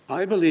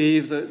I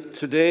believe that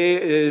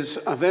today is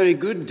a very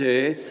good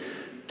day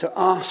to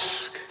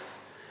ask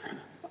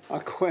a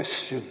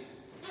question.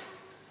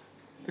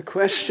 The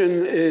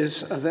question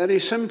is a very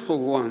simple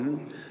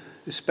one,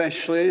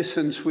 especially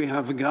since we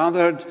have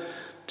gathered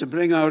to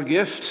bring our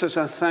gifts as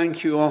a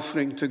thank you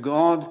offering to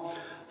God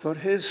for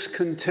his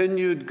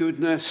continued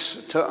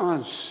goodness to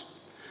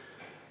us.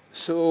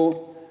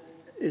 So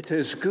it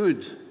is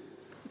good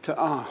to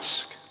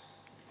ask.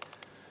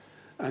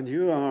 And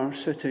you are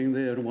sitting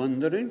there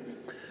wondering,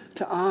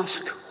 to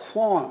ask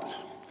what?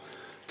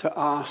 To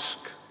ask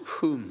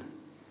whom?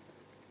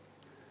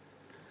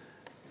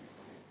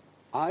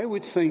 I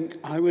would think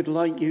I would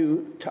like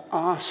you to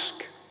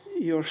ask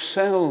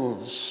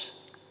yourselves.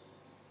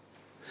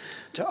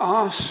 To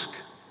ask,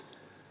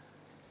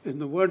 in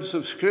the words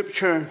of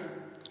Scripture,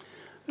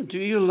 do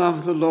you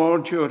love the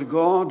Lord your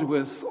God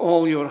with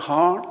all your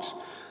heart,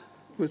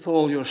 with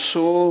all your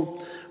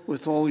soul,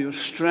 with all your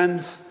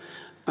strength,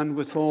 and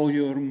with all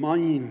your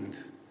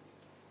mind?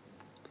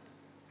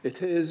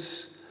 It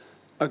is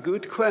a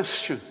good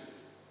question.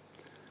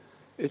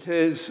 It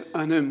is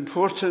an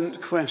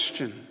important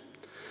question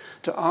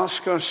to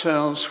ask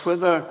ourselves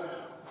whether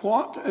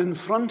what in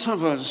front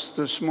of us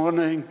this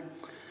morning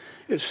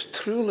is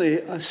truly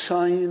a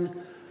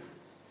sign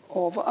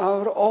of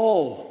our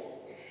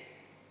all.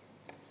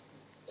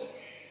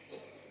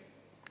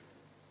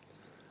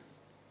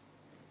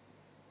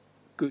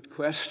 Good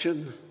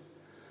question.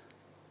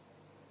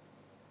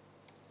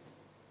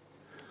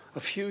 A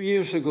few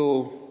years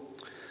ago,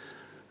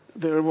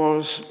 there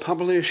was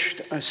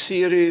published a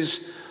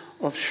series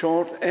of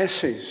short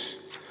essays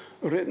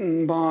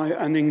written by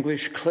an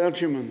English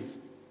clergyman.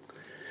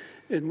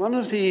 In one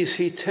of these,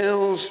 he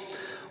tells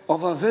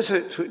of a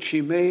visit which he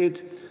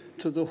made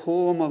to the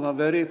home of a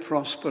very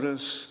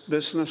prosperous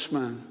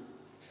businessman.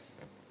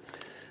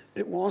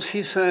 It was,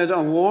 he said,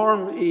 a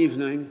warm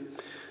evening,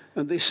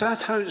 and they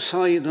sat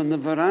outside on the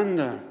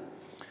veranda.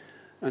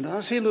 And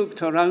as he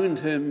looked around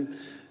him,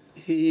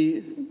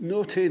 he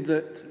noted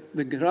that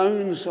the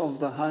grounds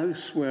of the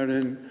house were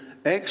in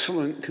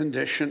excellent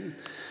condition,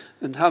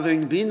 and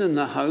having been in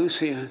the house,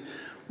 he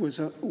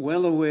was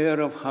well aware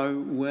of how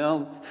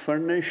well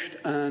furnished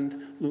and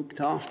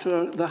looked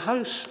after the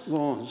house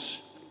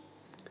was.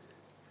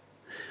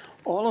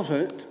 All of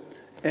it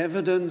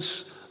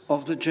evidence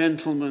of the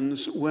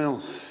gentleman's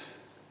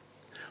wealth,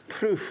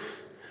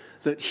 proof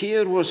that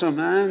here was a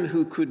man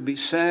who could be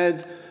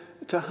said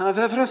to have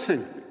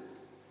everything.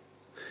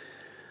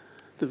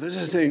 The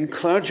visiting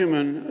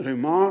clergyman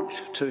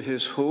remarked to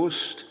his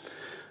host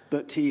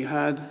that he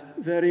had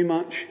very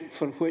much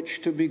for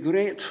which to be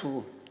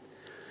grateful.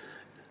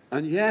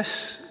 And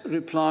yes,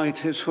 replied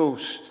his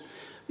host,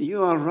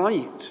 you are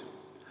right.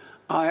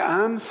 I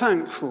am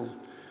thankful,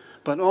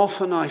 but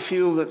often I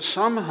feel that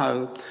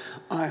somehow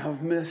I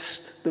have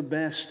missed the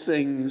best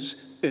things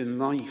in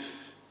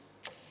life.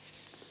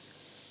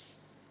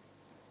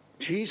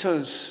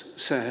 Jesus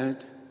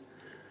said,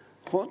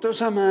 what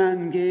does a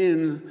man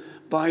gain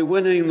by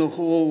winning the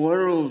whole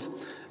world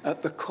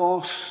at the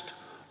cost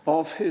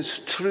of his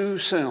true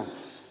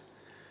self?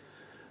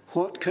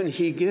 What can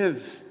he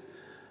give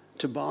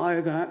to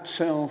buy that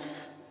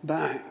self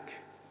back?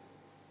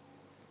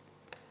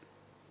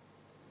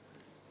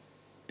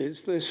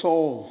 Is this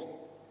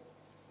all?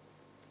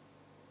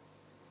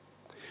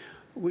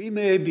 We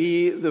may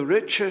be the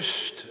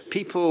richest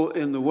people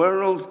in the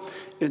world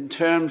in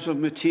terms of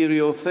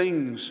material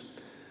things,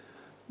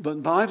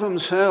 but by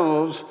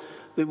themselves,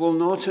 they will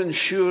not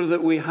ensure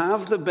that we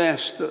have the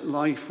best that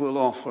life will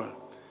offer.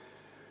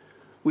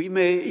 We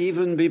may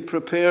even be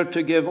prepared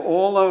to give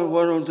all our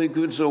worldly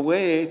goods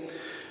away,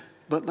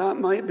 but that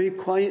might be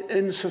quite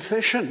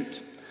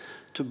insufficient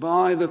to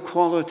buy the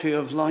quality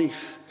of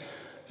life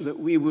that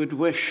we would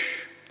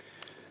wish,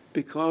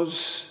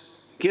 because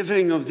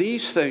giving of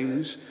these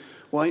things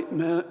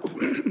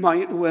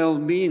might well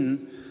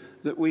mean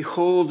that we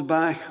hold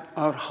back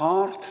our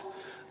heart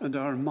and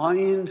our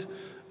mind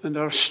and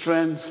our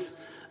strength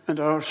and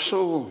our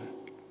soul.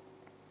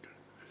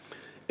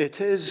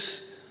 It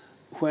is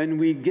when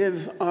we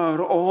give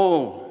our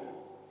all,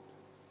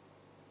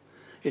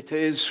 it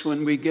is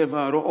when we give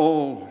our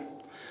all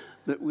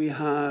that we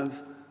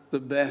have the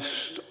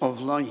best of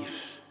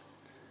life.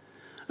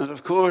 And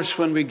of course,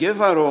 when we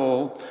give our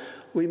all,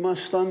 we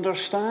must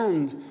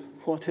understand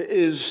what it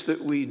is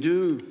that we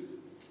do.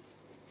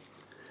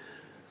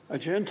 A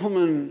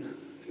gentleman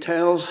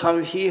tells how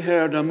he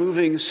heard a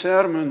moving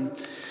sermon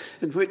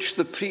in which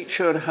the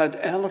preacher had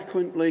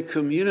eloquently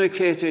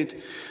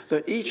communicated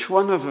that each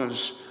one of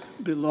us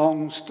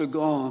belongs to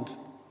God.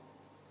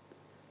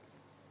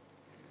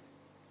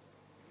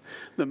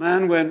 The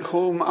man went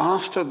home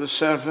after the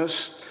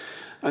service,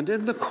 and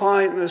in the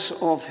quietness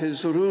of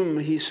his room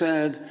he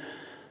said,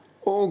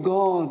 "Oh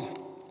God,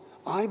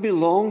 I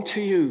belong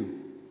to you.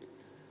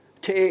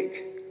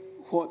 Take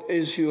what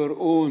is your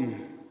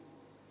own."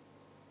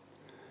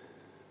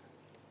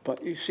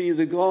 But you see,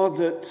 the God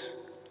that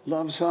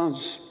loves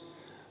us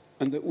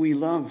and that we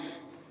love,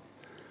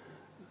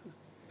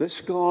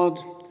 this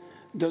God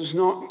does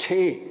not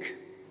take.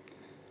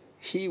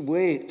 He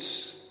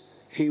waits.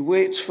 He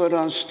waits for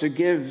us to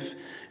give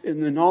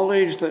in the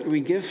knowledge that we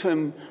give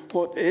him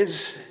what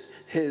is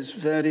his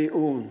very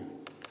own.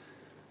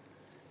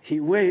 He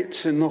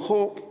waits in the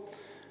hope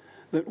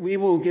that we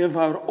will give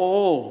our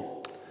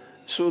all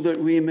so that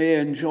we may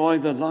enjoy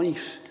the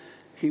life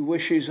he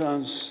wishes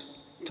us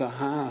to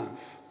have.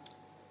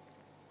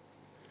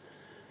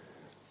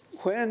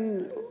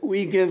 When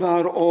we give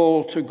our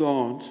all to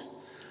God,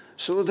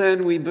 so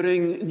then we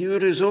bring new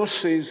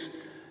resources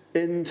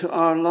into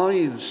our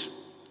lives.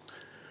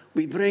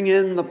 We bring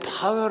in the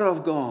power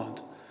of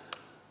God.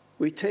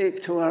 We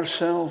take to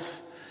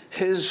ourselves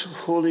his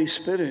Holy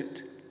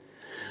Spirit.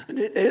 And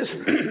it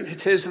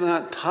is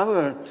that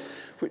power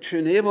which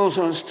enables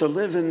us to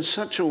live in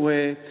such a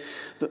way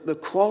that the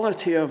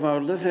quality of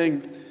our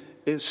living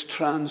is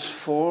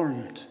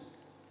transformed.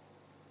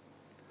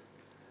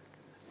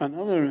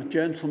 Another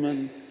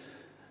gentleman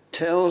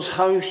tells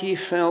how he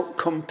felt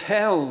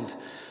compelled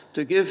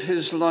to give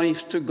his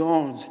life to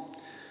God.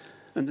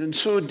 And in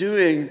so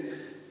doing,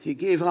 he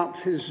gave up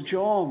his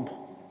job,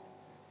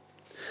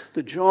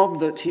 the job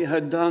that he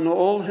had done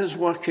all his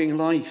working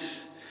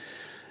life.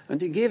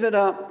 And he gave it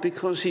up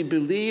because he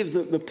believed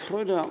that the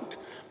product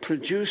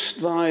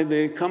produced by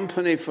the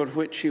company for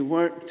which he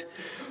worked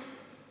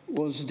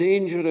was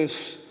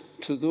dangerous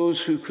to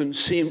those who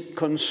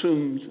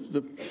consumed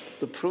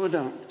the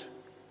product.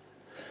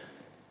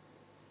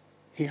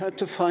 He had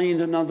to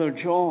find another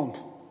job.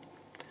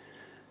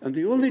 And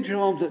the only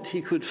job that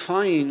he could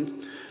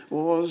find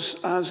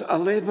was as a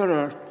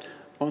laborer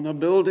on a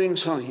building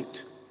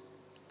site.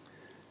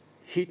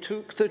 He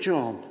took the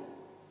job.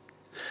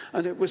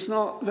 And it was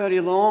not very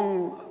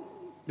long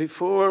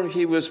before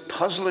he was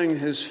puzzling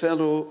his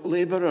fellow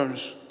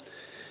laborers.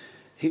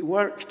 He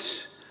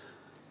worked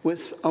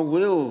with a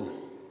will,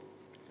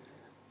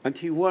 and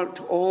he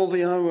worked all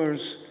the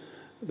hours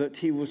that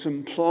he was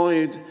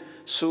employed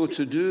so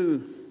to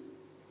do.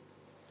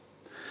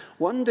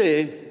 One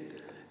day,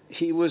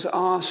 he was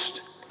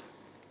asked,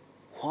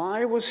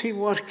 why was he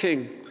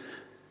working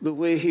the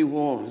way he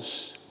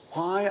was?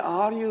 Why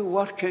are you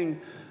working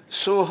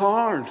so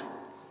hard?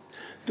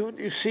 Don't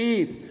you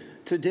see,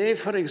 today,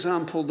 for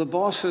example, the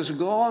boss is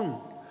gone.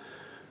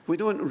 We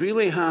don't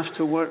really have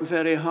to work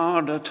very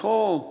hard at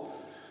all.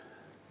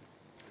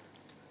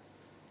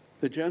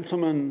 The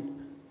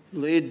gentleman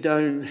laid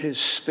down his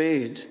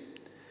spade.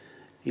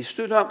 He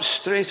stood up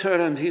straighter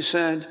and he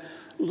said,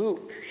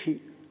 look,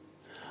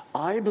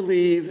 I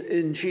believe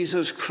in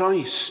Jesus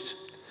Christ,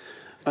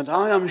 and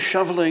I am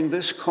shoveling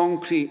this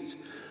concrete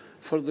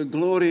for the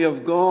glory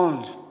of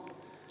God,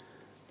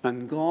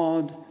 and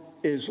God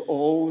is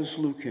always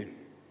looking.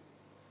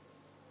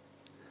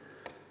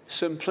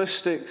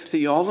 Simplistic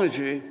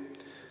theology,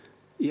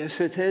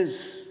 yes it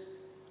is.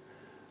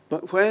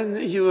 But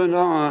when you and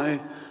I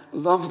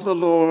love the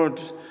Lord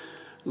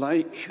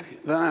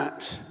like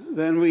that,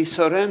 then we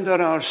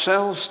surrender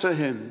ourselves to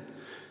him.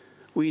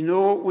 We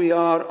know we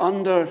are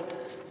under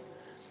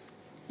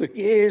the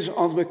gaze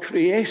of the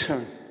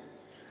Creator,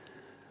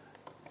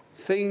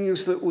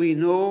 things that we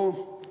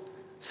know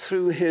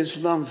through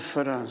his love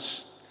for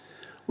us.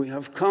 We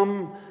have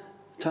come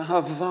to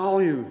have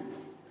value,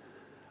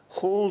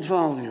 hold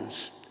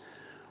values.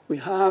 We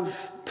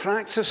have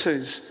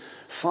practices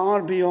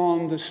far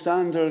beyond the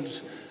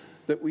standards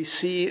that we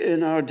see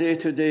in our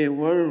day-to-day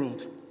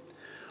world.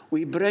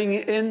 We bring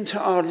into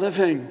our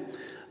living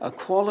a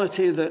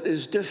quality that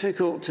is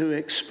difficult to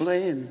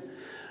explain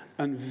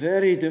and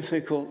very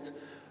difficult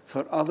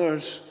for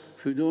others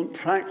who don't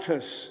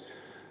practice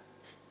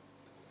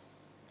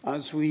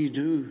as we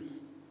do.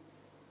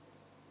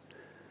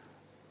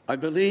 I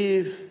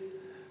believe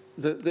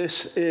that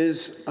this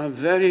is a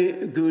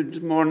very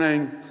good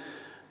morning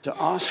to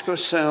ask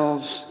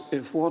ourselves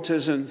if what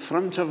is in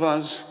front of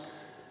us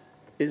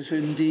is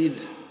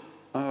indeed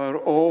our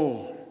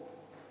all.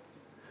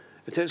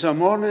 It is a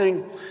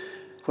morning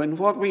when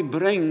what we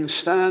bring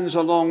stands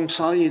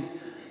alongside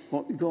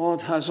what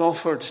God has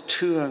offered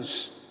to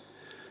us.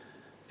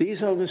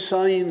 These are the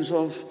signs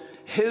of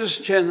his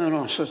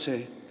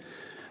generosity,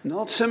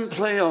 not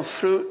simply of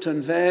fruit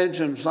and veg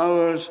and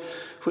flowers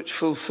which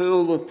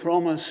fulfill the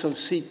promise of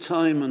seed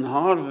time and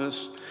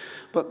harvest,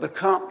 but the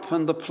cup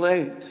and the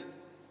plate,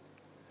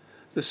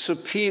 the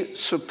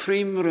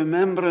supreme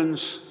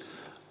remembrance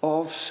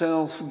of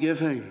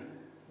self-giving.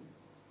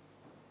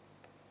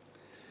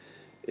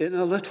 In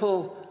a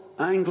little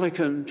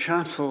Anglican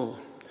chapel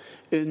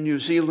in New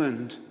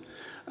Zealand,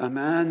 a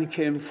man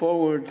came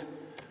forward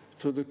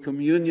to the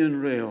communion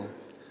rail,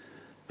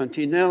 and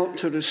he knelt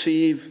to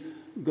receive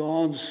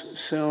God's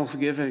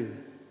self-giving.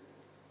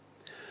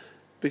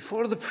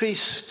 Before the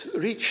priest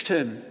reached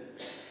him,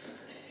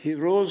 he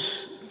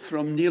rose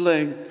from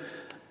kneeling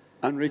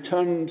and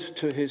returned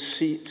to his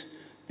seat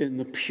in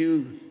the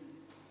pew,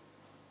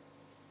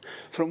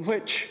 from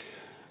which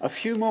a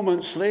few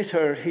moments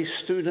later he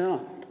stood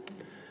up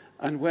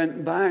and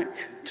went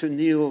back to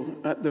kneel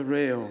at the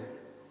rail.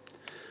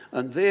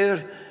 And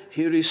there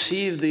he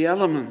received the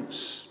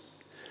elements.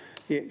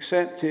 He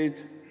accepted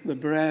the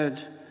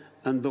bread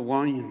and the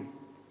wine.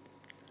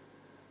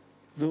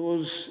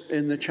 Those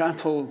in the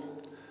chapel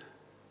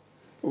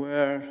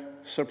were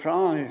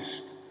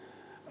surprised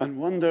and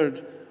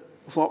wondered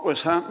what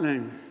was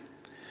happening.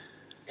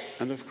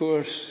 And of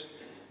course,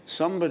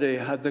 somebody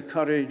had the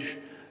courage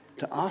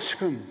to ask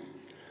him,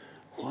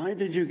 "Why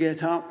did you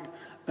get up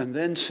and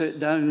then sit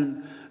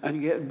down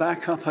and get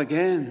back up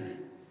again?"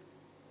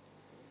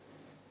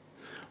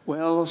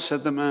 "Well,"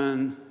 said the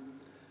man,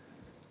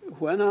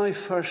 "when I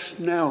first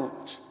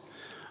knelt,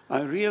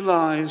 I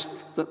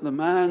realized that the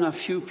man a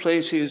few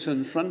places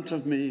in front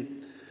of me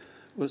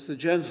was the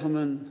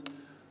gentleman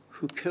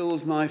who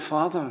killed my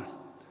father.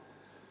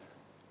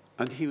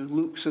 And he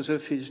looks as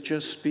if he's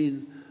just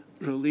been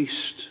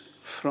released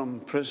from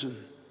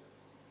prison.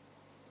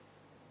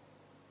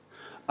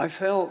 I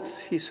felt,"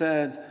 he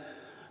said,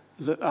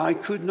 "that I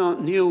could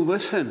not kneel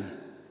with him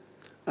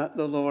at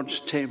the Lord's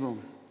table,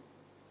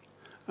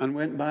 and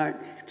went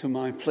back to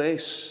my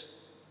place.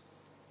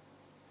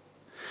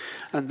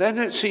 And then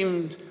it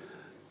seemed,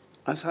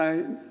 as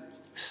I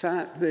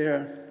sat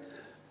there,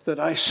 that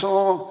I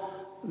saw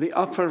the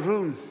upper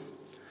room,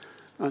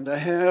 and I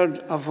heard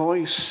a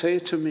voice say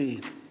to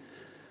me,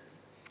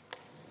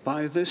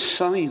 'By this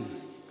sign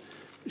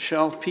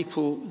shall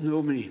people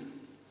know me,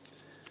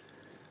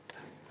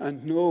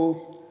 and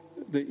know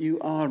that you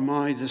are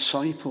my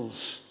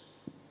disciples,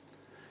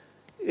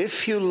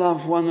 if you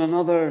love one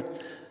another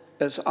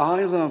as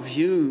I love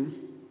you.'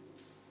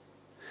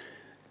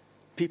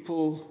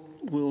 People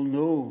will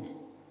know."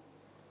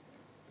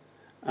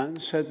 And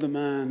said the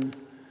man,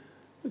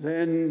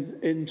 "Then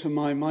into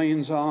my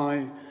mind's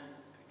eye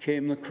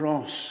came the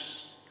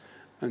cross,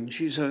 and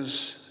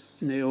Jesus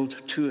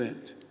nailed to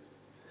it.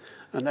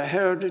 And I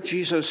heard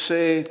Jesus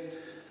say,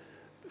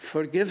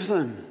 'Forgive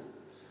them,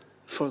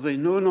 for they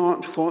know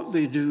not what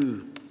they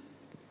do.'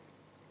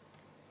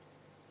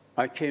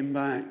 I came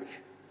back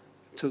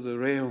to the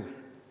rail.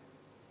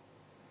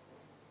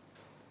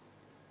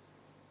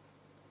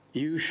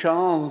 You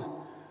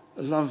shall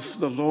love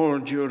the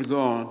Lord your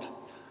God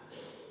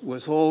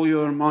with all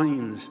your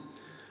mind,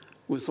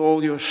 with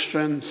all your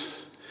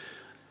strength,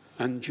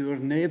 and your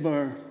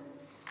neighbor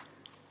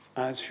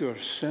as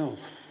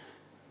yourself."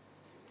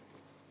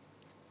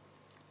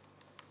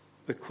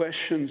 The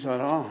questions are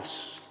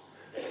asked.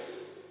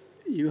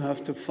 You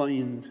have to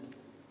find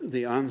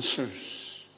the answers.